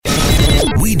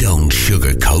We don't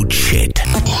sugarcoat shit.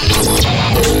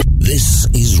 This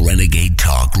is Renegade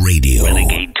Talk Radio.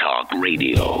 Renegade Talk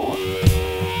Radio.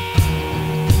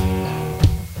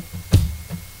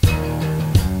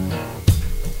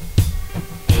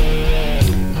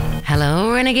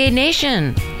 Hello, Renegade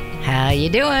Nation. How you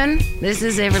doing? This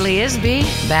is Everly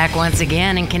Isby, back once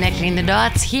again and connecting the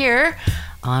dots here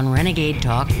on Renegade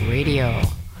Talk Radio.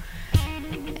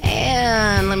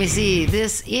 And let me see,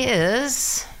 this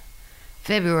is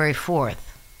February 4th,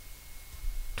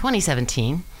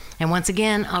 2017. And once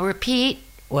again, I'll repeat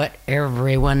what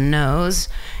everyone knows.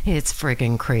 It's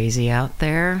freaking crazy out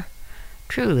there.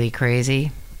 Truly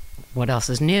crazy. What else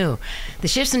is new? The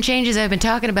shifts and changes I've been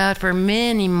talking about for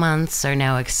many months are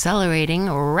now accelerating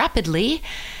rapidly.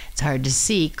 It's hard to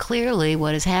see clearly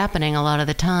what is happening a lot of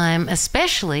the time,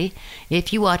 especially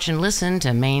if you watch and listen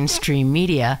to mainstream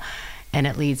media, and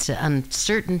it leads to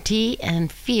uncertainty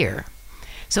and fear.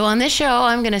 So on this show,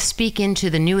 I'm going to speak into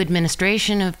the new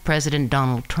administration of President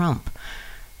Donald Trump.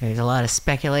 There's a lot of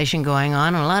speculation going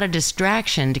on and a lot of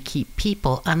distraction to keep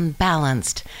people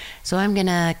unbalanced. So I'm going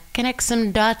to connect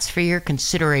some dots for your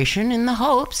consideration in the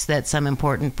hopes that some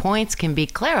important points can be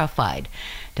clarified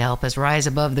to help us rise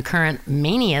above the current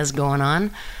manias going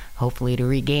on, hopefully to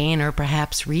regain or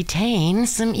perhaps retain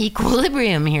some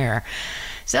equilibrium here.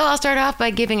 So I'll start off by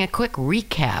giving a quick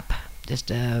recap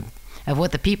of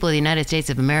what the people of the United States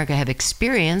of America have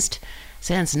experienced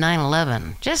since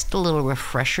 9/11. Just a little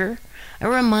refresher. A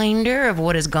reminder of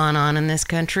what has gone on in this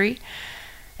country.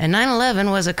 And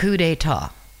 9/11 was a coup d'etat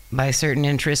by certain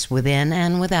interests within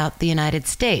and without the United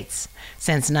States.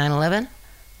 Since 9/11,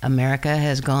 America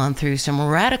has gone through some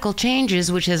radical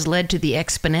changes which has led to the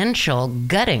exponential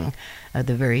gutting of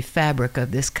the very fabric of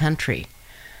this country.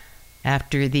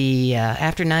 After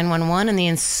 9/11 and the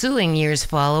ensuing years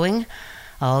following,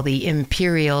 all the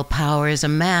imperial powers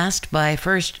amassed by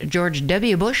first George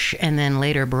W. Bush and then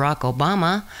later Barack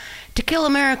Obama to kill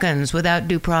Americans without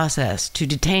due process, to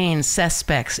detain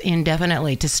suspects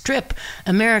indefinitely, to strip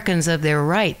Americans of their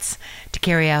rights, to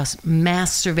carry out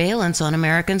mass surveillance on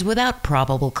Americans without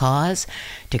probable cause,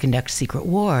 to conduct secret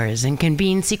wars and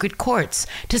convene secret courts,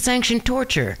 to sanction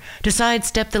torture, to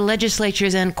sidestep the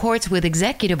legislatures and courts with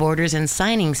executive orders and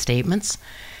signing statements,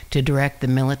 to direct the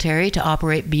military to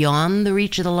operate beyond the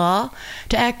reach of the law,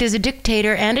 to act as a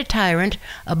dictator and a tyrant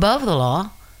above the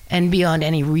law, and beyond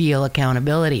any real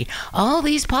accountability. All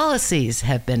these policies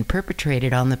have been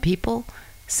perpetrated on the people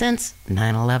since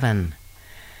 9/11.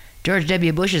 George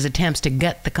W. Bush's attempts to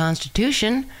gut the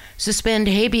Constitution, suspend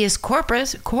habeas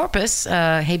corpus,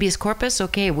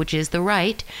 which is the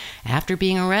right, after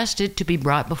being arrested, to be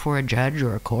brought before a judge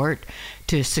or a court,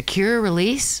 to secure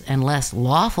release unless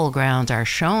lawful grounds are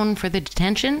shown for the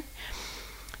detention,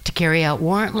 to carry out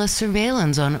warrantless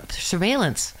surveillance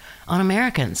on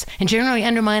Americans, and generally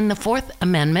undermine the Fourth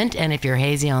Amendment, and if you're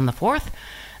hazy on the Fourth,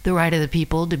 the right of the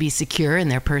people to be secure in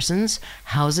their persons,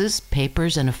 houses,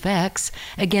 papers, and effects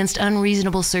against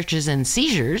unreasonable searches and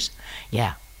seizures.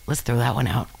 Yeah, let's throw that one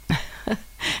out.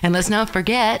 And let's not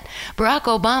forget Barack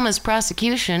Obama's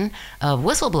prosecution of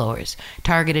whistleblowers,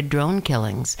 targeted drone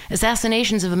killings,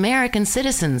 assassinations of American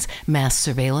citizens, mass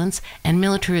surveillance, and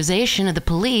militarization of the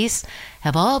police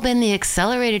have all been the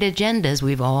accelerated agendas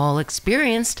we've all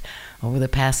experienced over the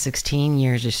past 16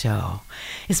 years or so.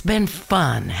 It's been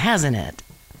fun, hasn't it?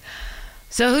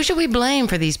 So who should we blame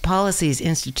for these policies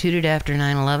instituted after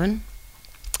 9/11?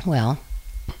 Well,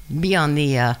 beyond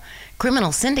the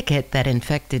criminal syndicate that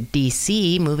infected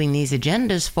D.C. moving these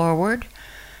agendas forward,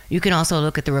 you can also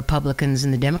look at the Republicans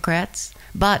and the Democrats,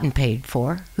 bought and paid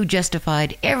for, who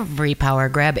justified every power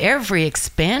grab, every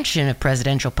expansion of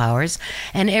presidential powers,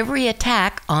 and every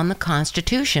attack on the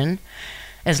Constitution,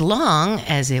 as long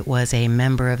as it was a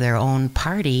member of their own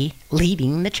party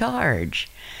leading the charge.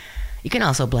 You can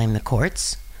also blame the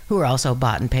courts, who are also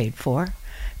bought and paid for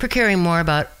caring more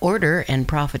about order and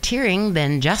profiteering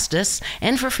than justice,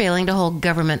 and for failing to hold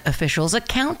government officials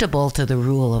accountable to the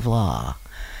rule of law.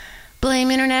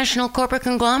 Blame international corporate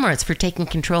conglomerates for taking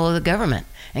control of the government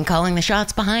and calling the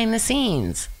shots behind the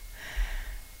scenes.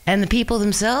 And the people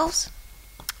themselves?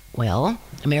 Well,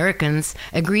 Americans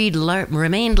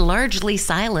remained largely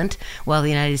silent while the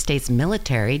United States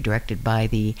military, directed by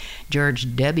the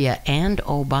George W. and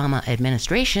Obama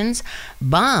administrations,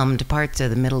 bombed parts of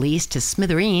the Middle East to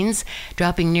smithereens,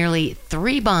 dropping nearly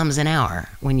 3 bombs an hour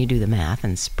when you do the math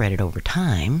and spread it over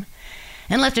time,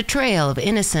 and left a trail of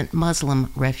innocent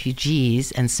Muslim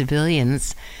refugees and civilian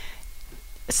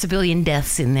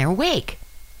deaths in their wake.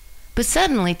 But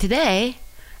suddenly today,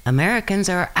 Americans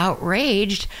are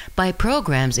outraged by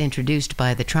programs introduced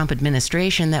by the Trump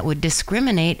administration that would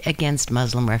discriminate against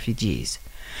Muslim refugees.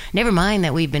 Never mind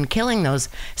that we've been killing those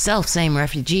self-same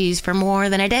refugees for more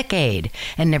than a decade.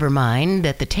 And never mind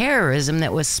that the terrorism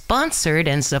that was sponsored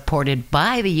and supported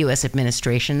by the U.S.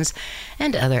 administrations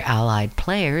and other allied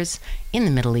players in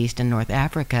the Middle East and North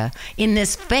Africa in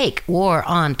this fake war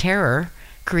on terror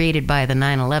created by the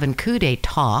 9/11 coup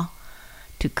d'etat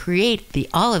to create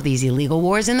all of these illegal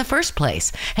wars in the first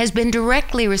place has been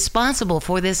directly responsible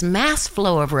for this mass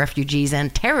flow of refugees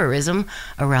and terrorism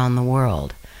around the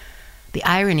world. The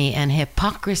irony and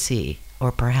hypocrisy,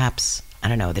 or perhaps,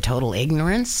 the total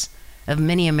ignorance of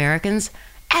many Americans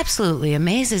absolutely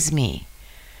amazes me.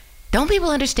 Don't people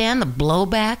understand the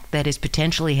blowback that is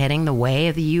potentially heading the way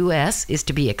of the U.S. is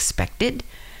to be expected?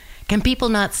 Can people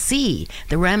not see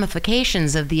the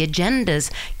ramifications of the agendas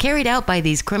carried out by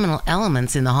these criminal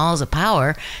elements in the halls of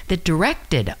power that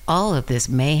directed all of this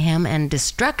mayhem and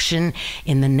destruction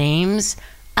in the names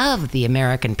of the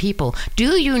American people?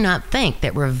 Do you not think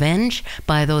that revenge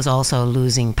by those also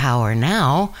losing power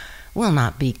now will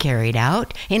not be carried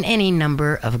out in any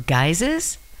number of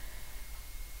guises?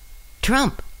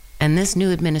 Trump and this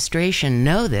new administration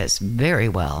know this very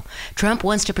well. Trump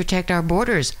wants to protect our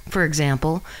borders, for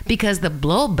example, because the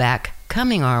blowback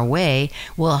coming our way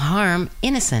will harm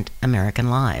innocent American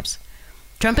lives.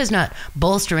 Trump is not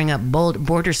bolstering up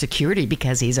border security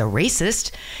because he's a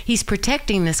racist. He's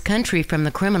protecting this country from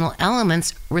the criminal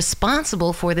elements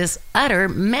responsible for this utter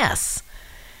mess.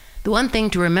 The one thing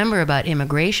to remember about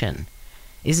immigration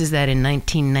is that in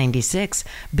 1996,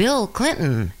 Bill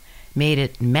Clinton made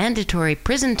it mandatory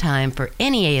prison time for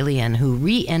any alien who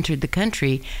re-entered the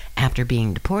country after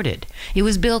being deported. It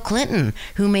was Bill Clinton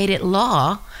who made it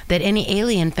law that any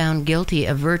alien found guilty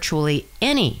of virtually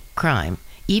any crime,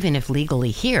 even if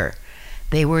legally here,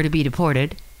 they were to be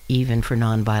deported, even for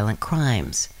nonviolent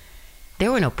crimes.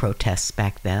 There were no protests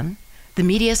back then. The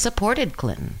media supported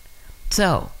Clinton.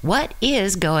 So, what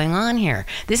is going on here?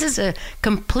 This is a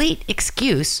complete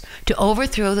excuse to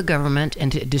overthrow the government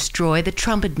and to destroy the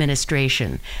Trump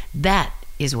administration. That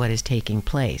is what is taking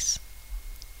place.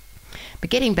 But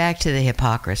getting back to the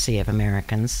hypocrisy of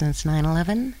Americans since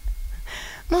 9/11,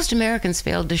 most Americans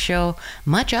failed to show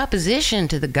much opposition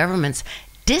to the government's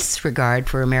disregard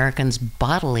for Americans'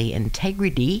 bodily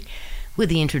integrity with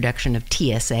the introduction of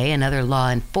TSA and other law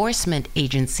enforcement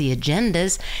agency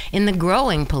agendas in the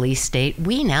growing police state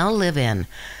we now live in.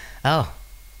 Oh,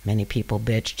 many people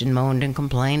bitched and moaned and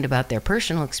complained about their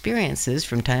personal experiences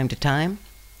from time to time.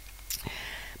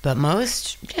 But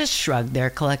most just shrugged their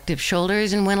collective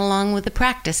shoulders and went along with the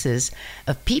practices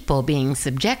of people being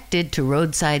subjected to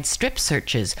roadside strip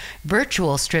searches,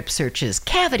 virtual strip searches,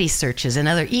 cavity searches, and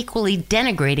other equally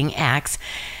denigrating acts.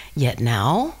 Yet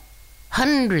now,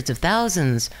 hundreds of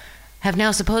thousands have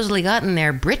now supposedly gotten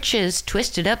their britches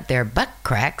twisted up their butt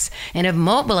cracks and have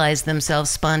mobilized themselves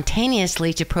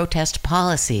spontaneously to protest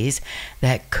policies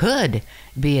that could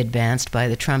be advanced by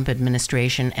the Trump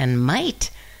administration and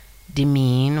might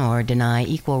demean or deny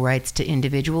equal rights to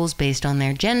individuals based on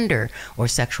their gender or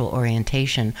sexual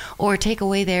orientation, or take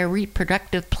away their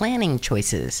reproductive planning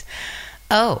choices.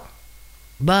 Oh,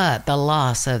 but the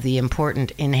loss of the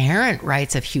important inherent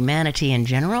rights of humanity in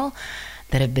general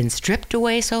that have been stripped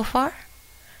away so far,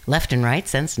 left and right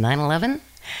since 9/11,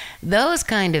 those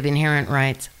kind of inherent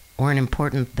rights weren't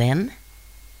important then.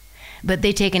 But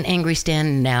they take an angry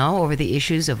stand now over the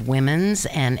issues of women's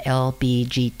and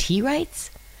LBGT rights.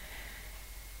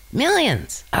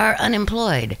 Millions are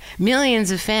unemployed. Millions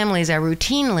of families are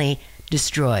routinely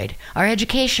destroyed. Our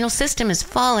educational system is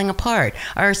falling apart.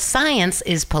 Our science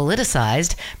is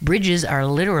politicized. Bridges are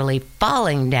literally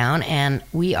falling down, and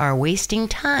we are wasting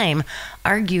time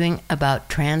arguing about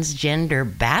transgender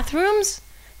bathrooms?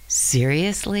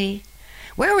 Seriously?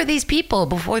 Where were these people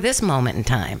before this moment in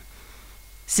time?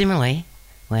 Similarly,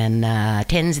 when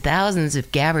tens of thousands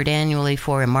have gathered annually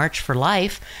for a March for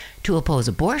Life to oppose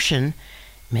abortion,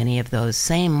 many of those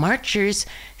same marchers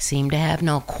seem to have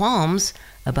no qualms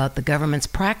about the government's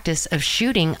practice of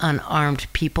shooting unarmed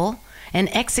people and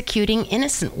executing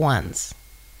innocent ones.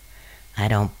 I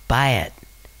don't buy it.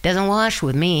 Doesn't wash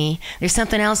with me. There's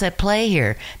something else at play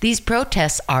here. These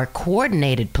protests are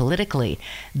coordinated politically.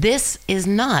 This is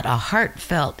not a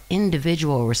heartfelt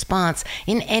individual response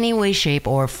in any way, shape,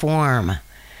 or form.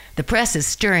 The press is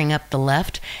stirring up the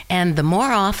left, and the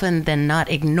more often than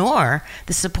not ignore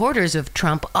the supporters of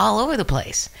Trump all over the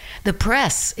place. The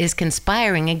press is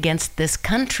conspiring against this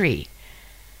country.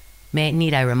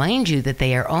 Need I remind you that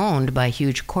they are owned by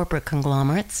huge corporate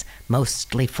conglomerates,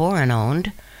 mostly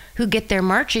foreign-owned, who get their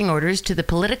marching orders to the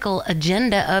political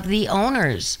agenda of the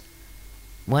owners.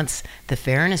 Once the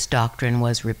Fairness Doctrine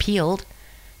was repealed,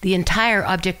 the entire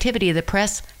objectivity of the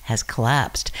press has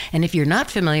collapsed. And if you're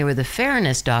not familiar with the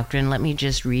Fairness Doctrine, let me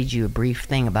just read you a brief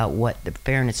thing about what the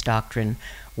Fairness Doctrine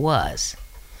was.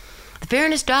 The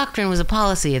Fairness Doctrine was a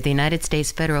policy of the United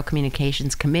States Federal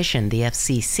Communications Commission, the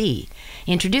FCC,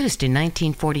 introduced in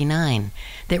 1949,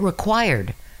 that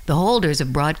required the holders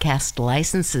of broadcast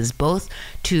licenses both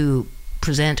to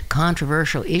present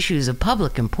controversial issues of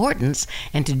public importance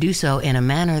and to do so in a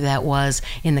manner that was,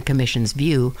 in the Commission's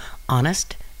view,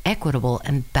 honest, equitable,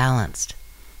 and balanced.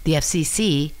 The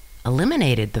FCC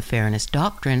eliminated the Fairness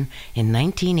Doctrine in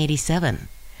 1987,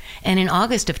 and in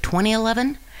August of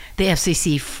 2011, the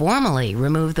FCC formally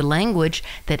removed the language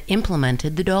that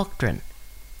implemented the doctrine.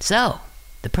 So,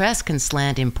 the press can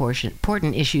slant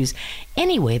important issues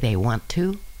any way they want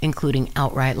to, including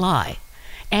outright lie.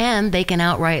 And they can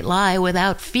outright lie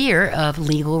without fear of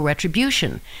legal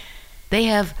retribution. They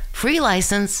have free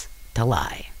license to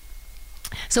lie.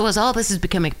 So as all this is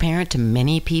becoming apparent to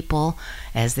many people,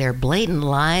 as their blatant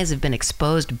lies have been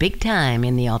exposed big time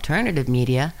in the alternative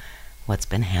media, what's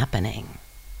been happening?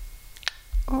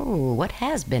 Oh, what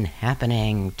has been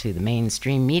happening to the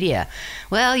mainstream media?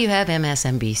 Well, you have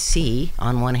MSNBC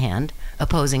on one hand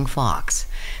opposing Fox.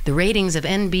 The ratings of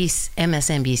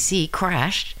MSNBC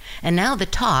crashed, and now the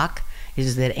talk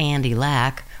is that Andy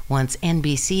Lack wants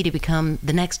NBC to become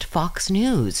the next Fox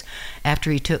News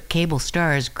after he took cable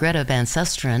stars Greta Van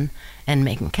Susteren and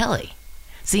Megyn Kelly.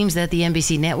 Seems that the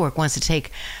NBC network wants to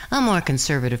take a more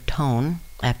conservative tone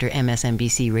after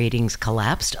MSNBC ratings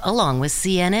collapsed, along with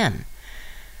CNN.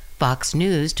 Fox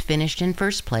News finished in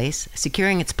first place,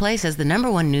 securing its place as the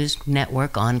 #1 news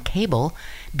network on cable,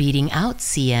 beating out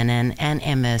CNN and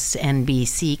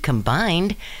MSNBC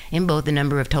combined in both the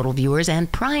number of total viewers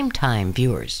and primetime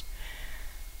viewers.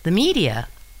 The media,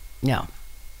 I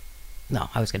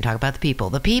was going to talk about the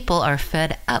people. The people are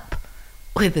fed up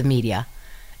with the media,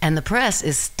 and the press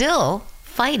is still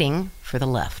fighting for the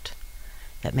left.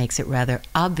 That makes it rather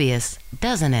obvious,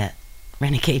 doesn't it,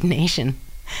 Renegade Nation,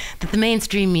 that the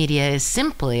mainstream media is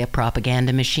simply a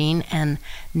propaganda machine and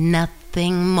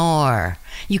nothing more.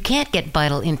 You can't get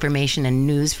vital information and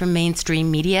news from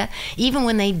mainstream media, even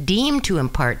when they deem to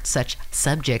impart such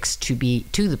subjects to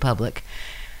the public.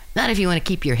 Not if you want to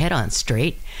keep your head on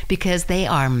straight, because they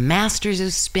are masters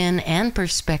of spin and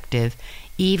perspective,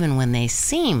 even when they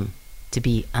seem to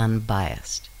be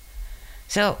unbiased.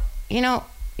 So,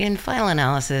 in final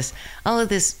analysis, all of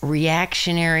this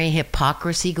reactionary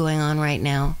hypocrisy going on right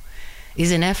now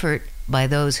is an effort by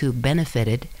those who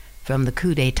benefited from the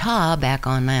coup d'etat back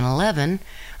on 9/11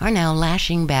 are now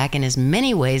lashing back in as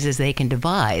many ways as they can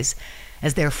devise,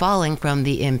 as they're falling from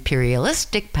the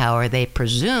imperialistic power they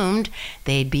presumed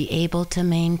they'd be able to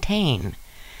maintain.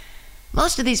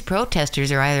 Most of these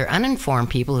protesters are either uninformed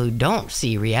people who don't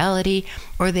see reality,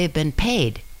 or they've been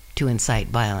paid to incite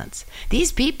violence.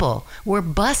 These people were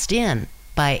bussed in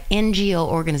by NGO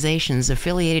organizations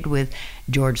affiliated with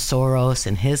George Soros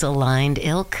and his aligned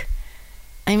ilk.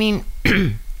 I mean,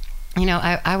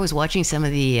 I was watching some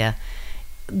of the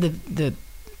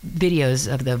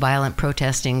videos of the violent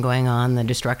protesting going on, the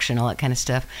destruction, all that kind of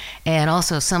stuff, and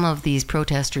also some of these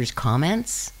protesters'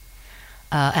 comments.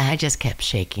 And I just kept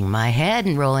shaking my head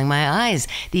and rolling my eyes.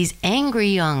 These angry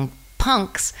young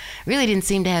punks really didn't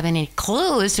seem to have any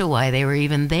clue as to why they were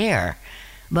even there.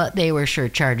 But they were sure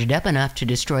charged up enough to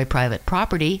destroy private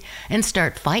property and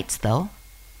start fights, though.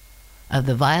 Of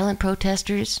the violent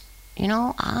protesters,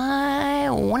 I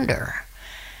wonder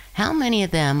how many of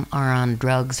them are on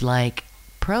drugs like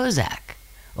Prozac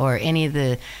or any of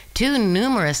the too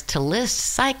numerous to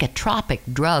list psychotropic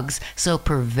drugs so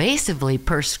pervasively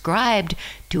prescribed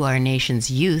to our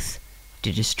nation's youth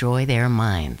to destroy their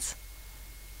minds.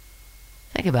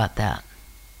 Think about that.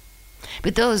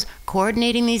 But those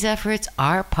coordinating these efforts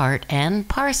are part and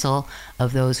parcel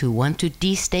of those who want to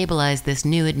destabilize this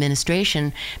new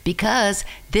administration, because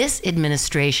this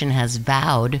administration has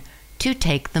vowed to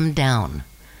take them down.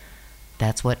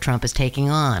 That's what Trump is taking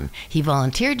on. He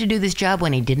volunteered to do this job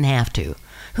when he didn't have to.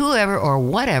 Whoever or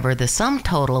whatever the sum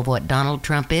total of what Donald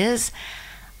Trump is,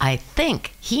 I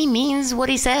think he means what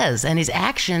he says, and his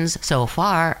actions so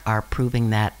far are proving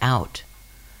that out.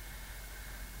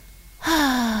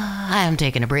 I am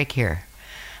taking a break here.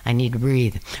 I need to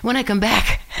breathe. When I come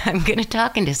back, I'm going to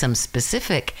talk into some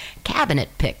specific cabinet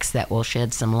picks that will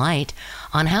shed some light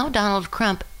on how Donald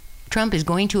Trump is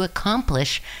going to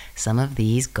accomplish some of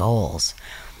these goals.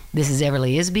 This is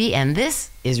Everly Isby, and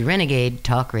this is Renegade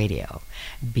Talk Radio.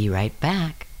 Be right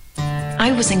back.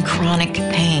 I was in chronic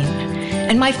pain.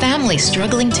 And my family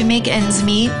struggling to make ends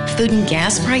meet, food and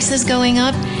gas prices going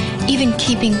up, even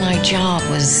keeping my job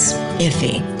was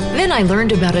iffy. Then I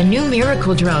learned about a new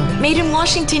miracle drug made in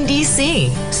Washington, D.C.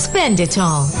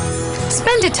 Spenditol.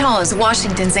 Spenditol is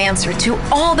Washington's answer to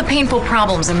all the painful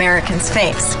problems Americans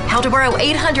face. How to borrow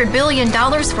 $800 billion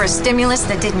for a stimulus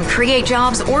that didn't create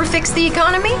jobs or fix the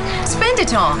economy?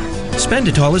 Spenditol.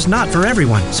 Spenditol is not for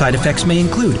everyone. Side effects may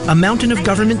include a mountain of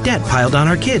government debt piled on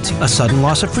our kids, a sudden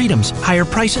loss of freedoms, higher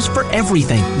prices for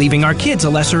everything, leaving our kids a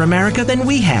lesser America than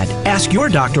we had. Ask your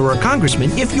doctor or congressman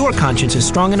if your conscience is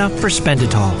strong enough for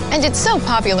Spenditol. And it's so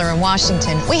popular in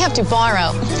Washington, we have to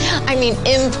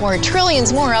import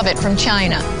trillions more of it from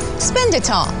China.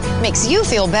 Spenditol makes you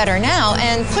feel better now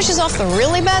and pushes off the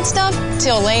really bad stuff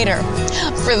till later,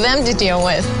 for them to deal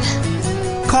with.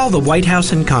 Call the White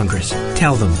House and Congress.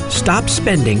 Tell them, stop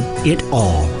spending it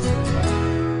all.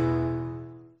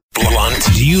 Blunt.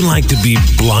 Do you like to be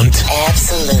blunt?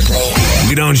 Absolutely.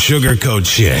 We don't sugarcoat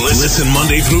shit. Listen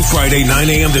Monday through Friday, 9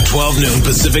 a.m. to 12 noon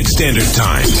Pacific Standard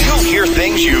Time. You'll hear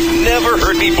things you've never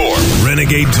heard before.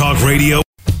 Renegade Talk Radio.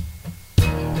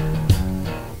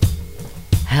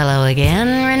 Hello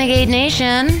again, Renegade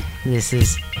Nation. This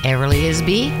is Everly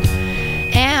Isby,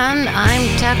 and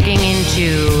I'm tucking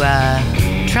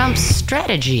into Trump's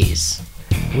strategies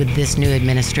with this new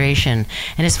administration.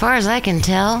 And as far as I can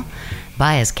tell,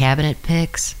 by his cabinet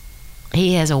picks,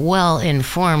 he has a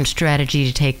well-informed strategy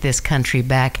to take this country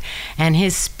back. And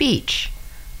his speech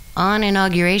on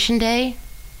Inauguration Day,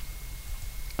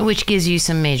 which gives you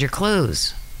some major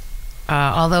clues.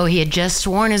 Although he had just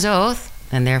sworn his oath,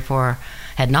 and therefore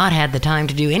had not had the time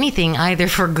to do anything either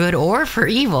for good or for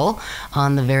evil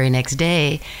on the very next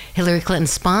day, Hillary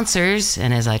Clinton's sponsors,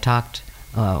 and as I talked,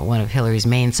 one of Hillary's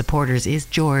main supporters is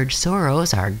George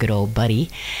Soros, our good old buddy.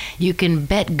 You can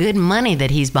bet good money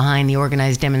that he's behind the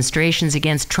organized demonstrations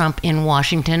against Trump in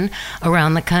Washington,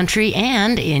 around the country,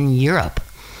 and in Europe.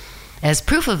 As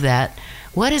proof of that,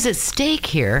 what is at stake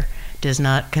here does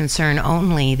not concern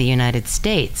only the United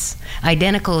States.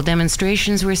 Identical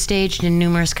demonstrations were staged in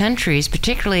numerous countries,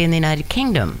 particularly in the United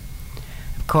Kingdom.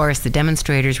 Of course, the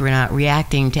demonstrators were not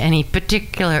reacting to any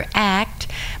particular act,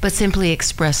 but simply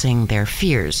expressing their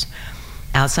fears.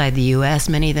 Outside the U.S.,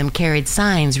 many of them carried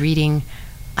signs reading,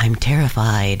 "I'm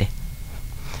terrified."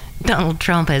 Donald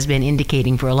Trump has been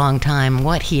indicating for a long time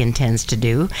what he intends to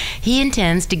do. He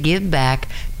intends to give back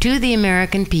to the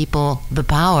American people the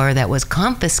power that was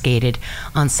confiscated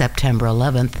on September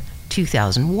 11th,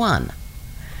 2001.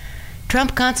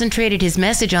 Trump concentrated his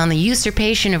message on the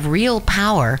usurpation of real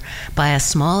power by a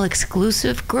small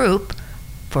exclusive group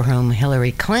for whom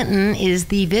Hillary Clinton is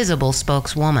the visible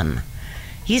spokeswoman.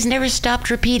 He's never stopped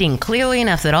repeating clearly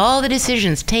enough that all the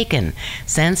decisions taken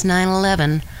since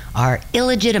 9/11 are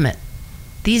illegitimate.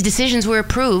 These decisions were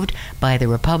approved by the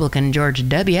Republican George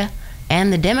W.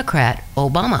 and the Democrat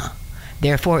Obama.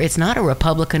 Therefore, it's not a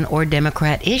Republican or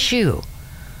Democrat issue.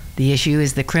 The issue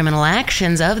is the criminal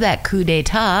actions of that coup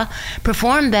d'etat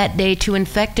performed that day to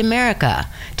infect America,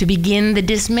 to begin the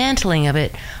dismantling of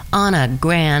it on a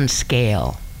grand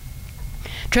scale.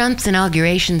 Trump's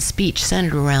inauguration speech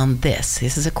centered around this.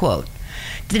 This is a quote.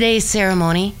 "Today's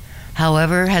ceremony,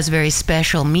 however, has very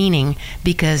special meaning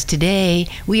because today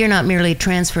we are not merely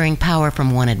transferring power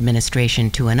from one administration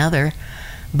to another,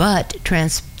 but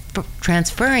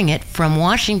transferring it from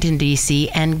Washington, D.C.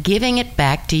 and giving it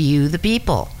back to you, the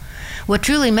people. What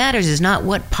truly matters is not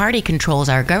what party controls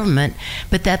our government,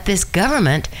 but that this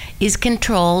government is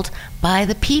controlled by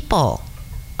the people,"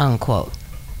 unquote.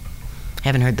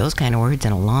 Haven't heard those kind of words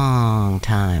in a long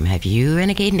time. Have you,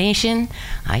 Renegade Nation?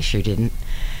 I sure didn't.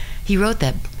 He wrote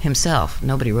that himself.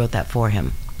 Nobody wrote that for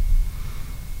him.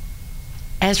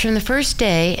 As from the first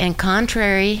day, and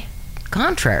contrary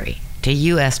to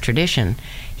U.S. tradition,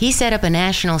 he set up a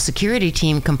national security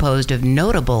team composed of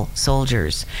notable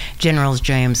soldiers, Generals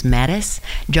James Mattis,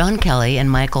 John Kelly, and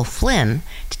Michael Flynn,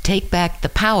 to take back the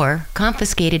power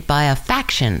confiscated by a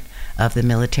faction of the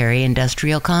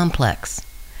military-industrial complex.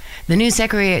 The new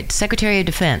Secretary of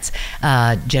Defense,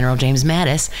 General James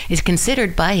Mattis, is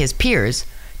considered by his peers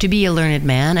to be a learned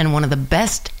man and one of the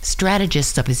best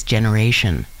strategists of his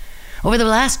generation. Over the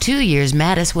last 2 years,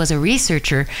 Mattis was a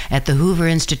researcher at the Hoover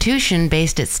Institution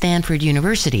based at Stanford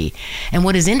University. And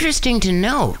what is interesting to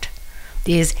note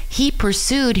is he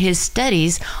pursued his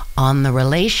studies on the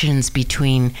relations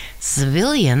between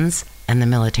civilians and the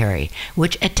military,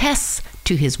 which attests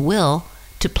to his will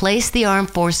to place the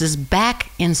armed forces back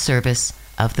in service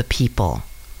of the people.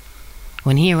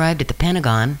 When he arrived at the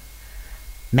Pentagon,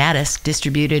 Mattis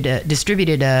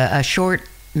distributed a short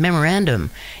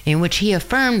memorandum in which he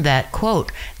affirmed that,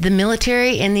 quote, the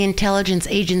military and the intelligence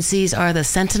agencies are the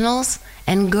sentinels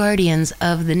and guardians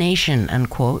of the nation,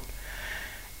 unquote,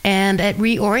 and at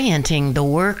reorienting the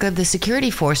work of the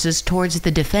security forces towards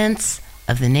the defense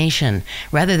of the nation,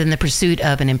 rather than the pursuit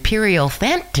of an imperial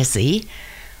fantasy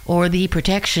or the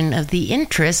protection of the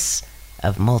interests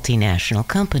of multinational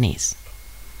companies.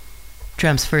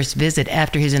 Trump's first visit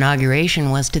after his inauguration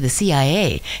was to the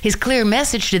CIA. His clear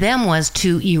message to them was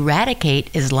to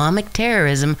eradicate Islamic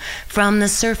terrorism from the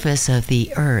surface of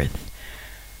the earth.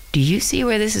 Do you see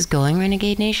where this is going,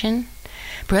 Renegade Nation?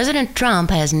 President Trump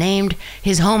has named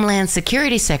his Homeland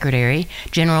Security Secretary,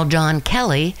 General John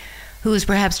Kelly, who was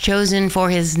perhaps chosen for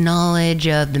his knowledge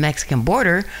of the Mexican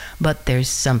border, but there's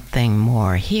something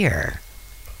more here.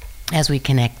 As we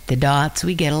connect the dots,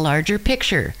 we get a larger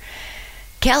picture.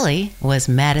 Kelly was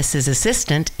Mattis's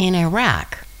assistant in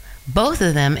Iraq. Both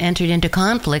of them entered into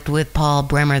conflict with Paul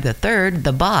Bremer III,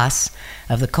 the boss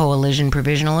of the Coalition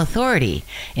Provisional Authority.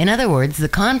 In other words, the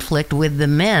conflict with the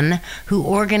men who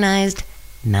organized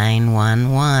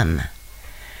 911.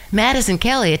 Mattis and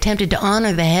Kelly attempted to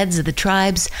honor the heads of the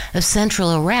tribes of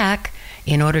central Iraq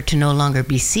in order to no longer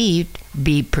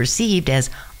be perceived as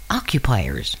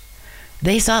occupiers.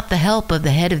 They sought the help of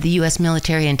the head of the U.S.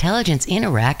 military intelligence in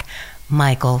Iraq,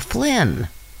 Michael Flynn.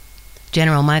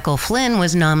 General Michael Flynn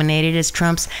was nominated as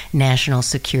Trump's national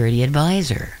security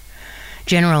advisor.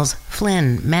 Generals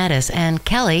Flynn, Mattis, and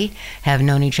Kelly have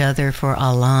known each other for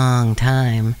a long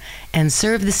time and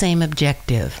serve the same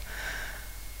objective.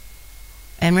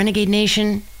 And Renegade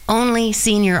Nation, only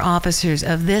senior officers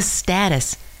of this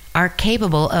status are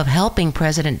capable of helping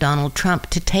President Donald Trump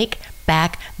to take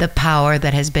back the power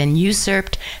that has been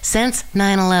usurped since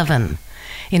 9/11.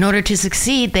 In order to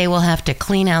succeed, they will have to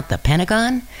clean out the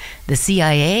Pentagon, the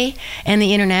CIA, and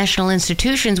the international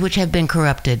institutions which have been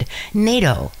corrupted,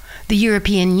 NATO, the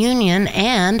European Union,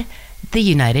 and the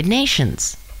United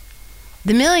Nations.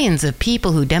 The millions of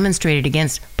people who demonstrated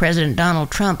against President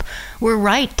Donald Trump were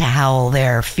right to howl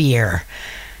their fear.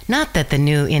 Not that the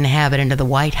new inhabitant of the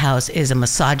White House is a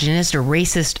misogynist, a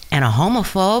racist, and a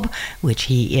homophobe, which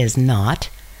he is not,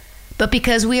 but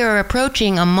because we are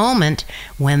approaching a moment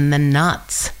when the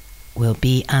knots will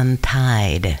be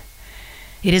untied.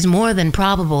 It is more than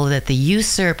probable that the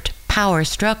usurped power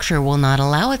structure will not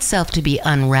allow itself to be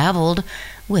unraveled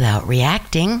without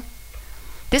reacting.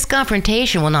 This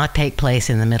confrontation will not take place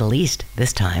in the Middle East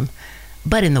this time,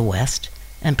 but in the West,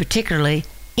 and particularly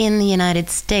in the United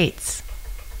States.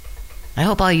 I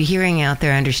hope all you hearing out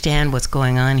there understand what's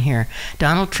going on here.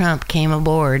 Donald Trump came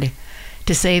aboard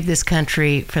to save this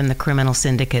country from the criminal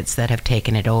syndicates that have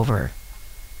taken it over.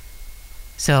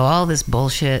 So all this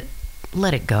bullshit,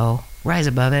 let it go. Rise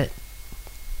above it.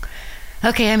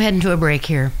 Okay, I'm heading to a break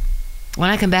here. When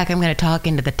I come back, I'm going to talk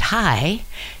into the tie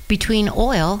between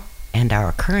oil and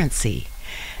our currency,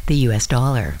 the US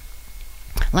dollar.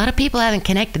 A lot of people haven't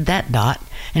connected that dot,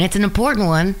 and it's an important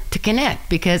one to connect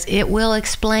because it will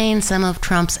explain some of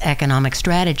Trump's economic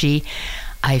strategy.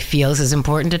 I feel this is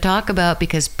important to talk about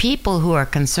because people who are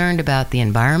concerned about the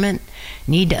environment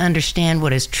need to understand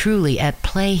what is truly at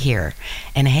play here.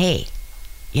 And hey,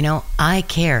 you know, I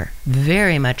care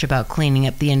very much about cleaning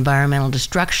up the environmental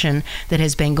destruction that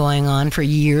has been going on for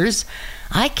years.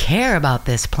 I care about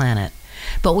this planet.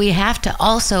 But we have to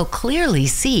also clearly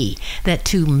see that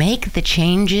to make the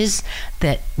changes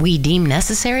that we deem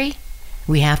necessary,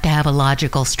 we have to have a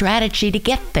logical strategy to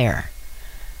get there.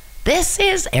 This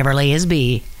is Everly Is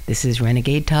B. This is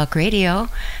Renegade Talk Radio,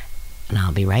 and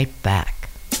I'll be right back.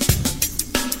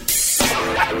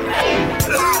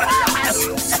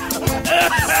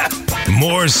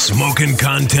 More smoking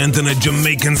content than a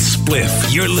Jamaican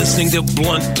spliff. You're listening to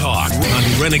Blunt Talk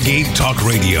on Renegade Talk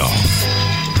Radio.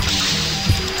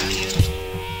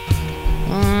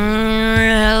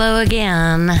 Hello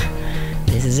again.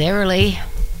 This is Everly.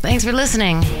 Thanks for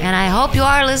listening, and I hope you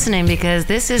are listening because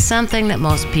this is something that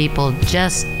most people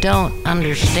just don't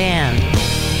understand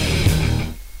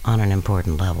on an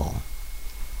important level.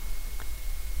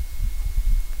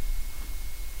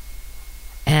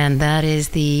 And that is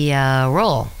the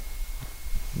role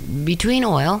between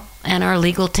oil and our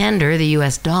legal tender, the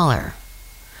US dollar.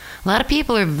 A lot of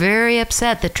people are very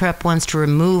upset that Trump wants to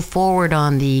move forward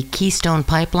on the Keystone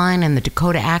Pipeline and the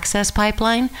Dakota Access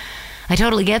Pipeline. I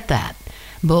totally get that.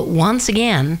 But once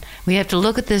again, we have to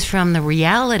look at this from the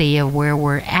reality of where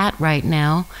we're at right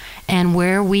now and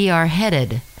where we are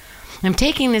headed. I'm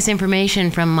taking this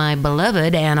information from my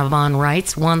beloved Anna Von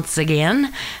Reitz once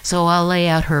again, so I'll lay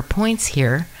out her points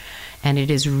here, and it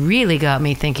has really got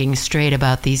me thinking straight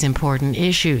about these important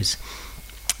issues.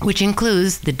 which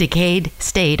includes the decayed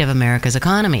state of America's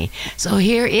economy. So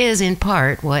here is in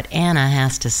part what Anna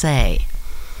has to say.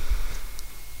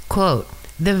 Quote,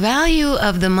 "The value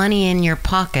of the money in your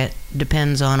pocket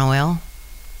depends on oil."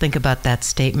 Think about that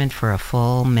statement for a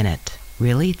full minute.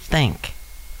 Really think.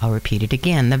 I'll repeat it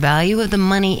again. The value of the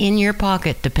money in your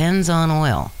pocket depends on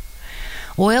oil.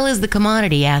 Oil is the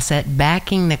commodity asset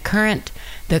backing the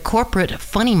corporate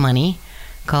funny money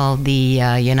called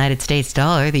the United States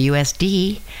dollar, the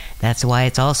USD. That's why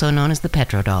it's also known as the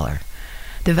petrodollar.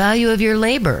 The value of your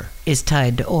labor is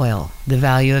tied to oil. The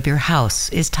value of your house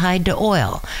is tied to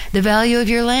oil. The value of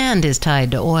your land is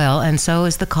tied to oil, and so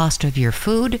is the cost of your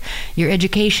food, your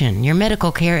education, your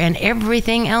medical care, and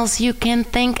everything else you can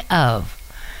think of.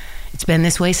 It's been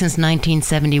this way since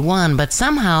 1971, but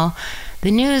somehow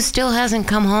the news still hasn't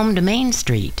come home to Main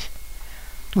Street.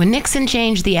 When Nixon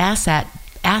changed the asset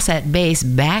base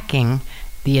backing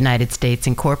the United States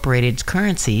Incorporated's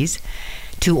currencies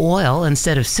to oil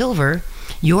instead of silver,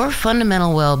 your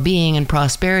fundamental well-being and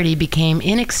prosperity became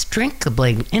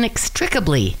inextricably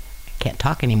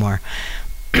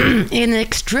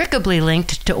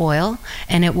linked to oil,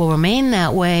 and it will remain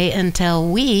that way until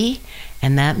we,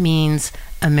 and that means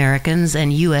Americans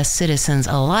and U.S. citizens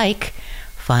alike,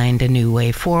 find a new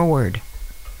way forward.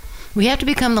 We have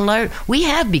become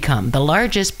the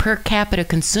largest per capita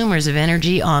consumers of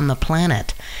energy on the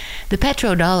planet. The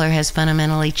petrodollar has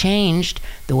fundamentally changed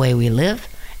the way we live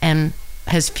and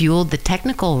has fueled the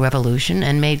technical revolution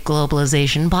and made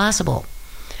globalization possible.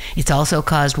 It's also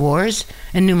caused wars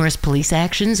and numerous police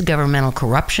actions, governmental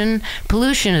corruption,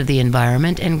 pollution of the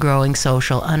environment, and growing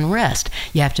social unrest.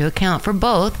 You have to account for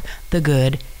both the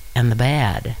good and the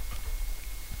bad.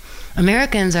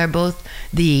 Americans are both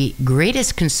the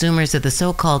greatest consumers of the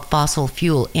so-called fossil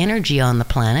fuel energy on the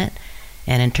planet,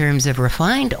 and in terms of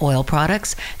refined oil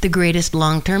products, the greatest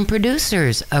long-term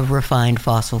producers of refined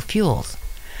fossil fuels.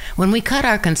 When we cut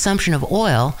our consumption of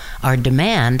oil, our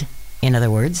demand, in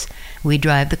other words, we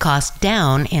drive the cost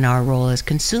down in our role as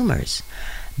consumers.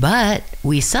 But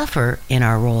we suffer in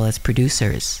our role as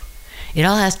producers. It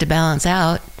all has to balance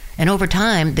out, and over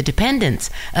time, the dependence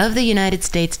of the United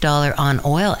States dollar on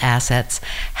oil assets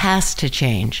has to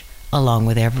change, along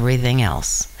with everything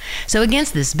else. So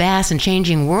against this vast and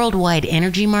changing worldwide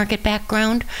energy market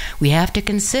background, we have to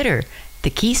consider the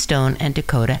Keystone and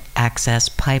Dakota Access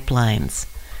pipelines.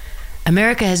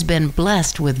 America has been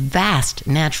blessed with vast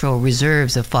natural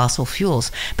reserves of fossil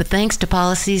fuels, but thanks to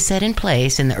policies set in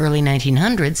place in the early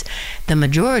 1900s, the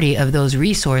majority of those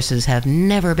resources have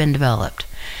never been developed.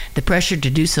 The pressure to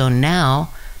do so now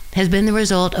has been the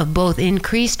result of both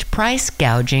increased price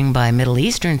gouging by Middle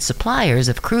Eastern suppliers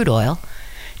of crude oil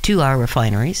to our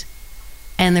refineries,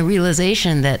 and the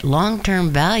realization that long-term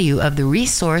value of the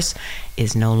resource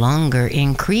is no longer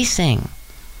increasing.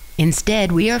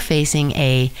 Instead, we are facing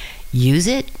a use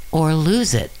it or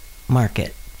lose it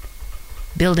market.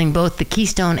 Building both the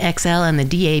Keystone XL and the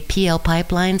DAPL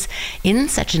pipelines in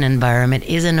such an environment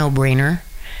is a no-brainer,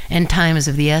 and time is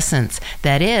of the essence.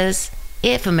 That is,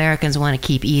 if Americans want to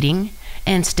keep eating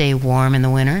and stay warm in the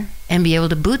winter and be able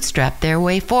to bootstrap their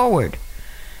way forward.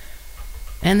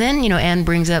 And then, Anne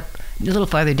brings up, a little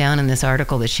farther down in this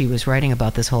article that she was writing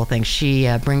about this whole thing,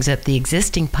 she brings up the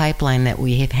existing pipeline that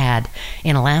we have had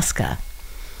in Alaska.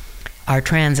 Our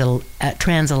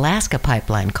Trans-Alaska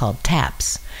pipeline, called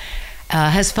TAPS,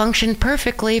 has functioned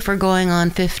perfectly for going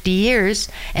on 50 years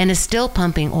and is still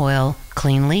pumping oil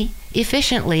cleanly,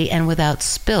 efficiently, and without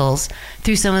spills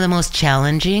through some of the most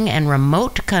challenging and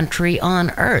remote country on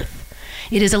Earth.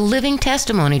 It is a living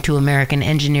testimony to American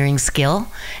engineering skill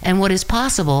and what is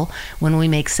possible when we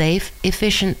make safe,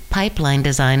 efficient pipeline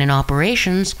design and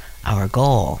operations our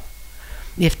goal.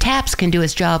 If TAPS can do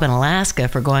its job in Alaska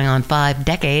for going on 5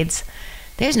 decades,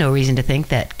 there's no reason to think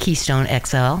that Keystone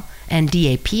XL and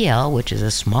DAPL, which is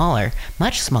a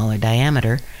much smaller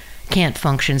diameter, can't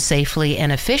function safely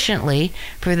and efficiently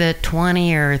for the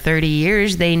 20 or 30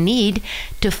 years they need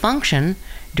to function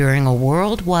during a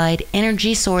worldwide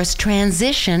energy source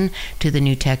transition to the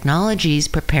new technologies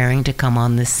preparing to come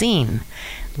on the scene,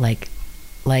 like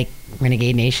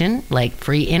Renegade Nation, like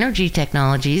free energy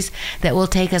technologies that will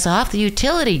take us off the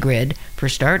utility grid, for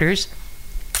starters,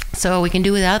 so we can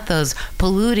do without those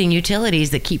polluting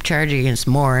utilities that keep charging us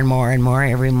more and more and more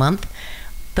every month.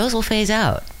 Those will phase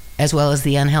out, as well as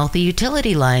the unhealthy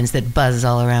utility lines that buzz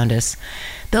all around us.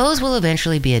 Those will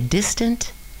eventually be a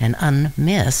distant and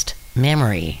unmissed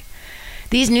memory.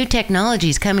 These new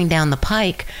technologies coming down the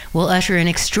pike will usher in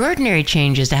extraordinary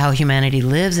changes to how humanity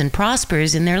lives and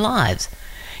prospers in their lives.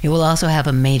 It will also have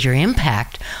a major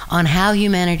impact on how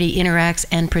humanity interacts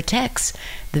and protects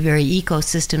the very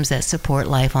ecosystems that support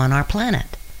life on our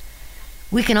planet.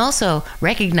 We can also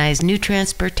recognize new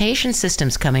transportation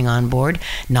systems coming on board,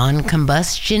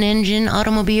 non-combustion engine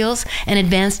automobiles, and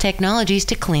advanced technologies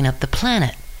to clean up the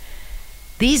planet.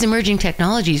 These emerging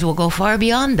technologies will go far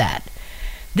beyond that.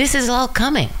 This is all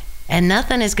coming, and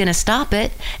nothing is going to stop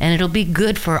it, and it'll be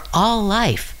good for all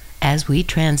life as we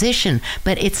transition.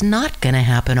 But it's not going to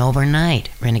happen overnight,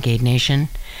 Renegade Nation.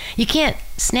 You can't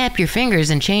snap your fingers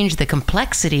and change the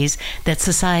complexities that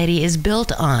society is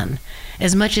built on,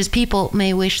 as much as people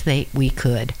may wish we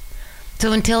could.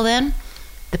 So until then,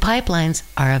 the pipelines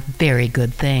are a very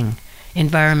good thing,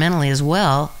 environmentally as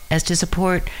well as to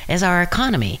support as our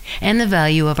economy and the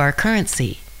value of our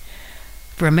currency.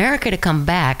 For America to come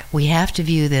back, we have to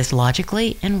view this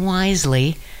logically and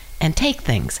wisely and take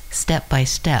things step by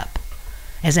step.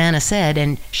 As Anna said,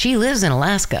 and she lives in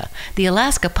Alaska, the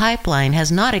Alaska pipeline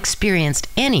has not experienced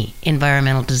any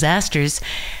environmental disasters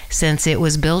since it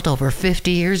was built over 50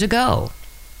 years ago.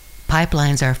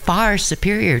 Pipelines are far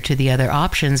superior to the other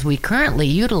options we currently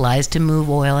utilize to move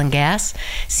oil and gas,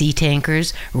 sea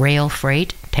tankers, rail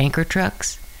freight, tanker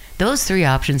trucks. Those three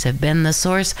options have been the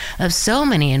source of so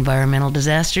many environmental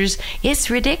disasters, it's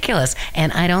ridiculous,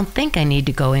 and I don't think I need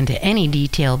to go into any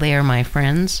detail there, my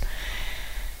friends.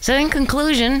 So in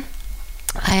conclusion,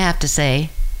 I have to say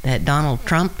that Donald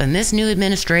Trump and this new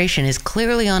administration is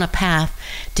clearly on a path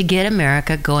to get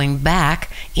America going back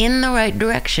in the right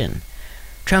direction.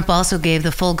 Trump also gave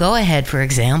the full go-ahead, for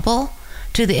example,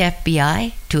 to the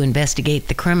FBI to investigate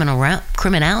the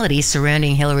criminality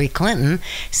surrounding Hillary Clinton,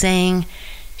 saying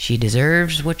she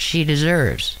deserves what she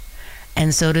deserves.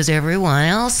 And so does everyone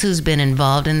else who's been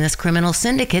involved in this criminal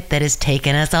syndicate that has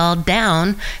taken us all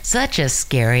down such a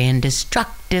scary and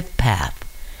destructive path.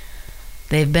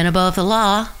 They've been above the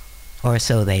law, or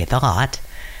so they thought,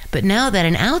 but now that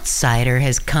an outsider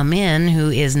has come in who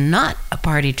is not a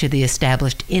party to the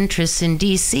established interests in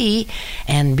D.C.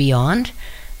 and beyond,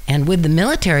 and with the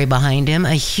military behind him,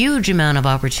 a huge amount of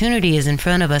opportunity is in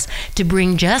front of us to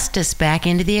bring justice back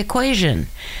into the equation.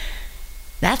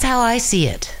 That's how I see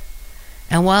it.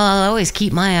 And while I'll always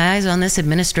keep my eyes on this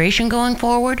administration going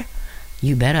forward,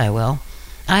 you bet I will,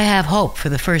 I have hope for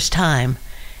the first time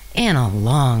in a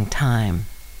long time.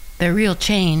 The real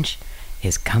change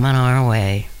is coming our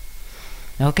way.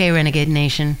 Okay, Renegade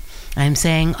Nation, I'm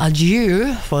saying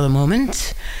adieu for the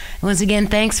moment. Once again,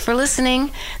 thanks for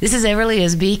listening. This is Everly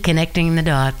Isby connecting the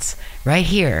dots right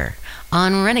here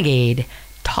on Renegade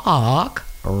Talk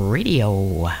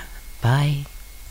Radio. Bye.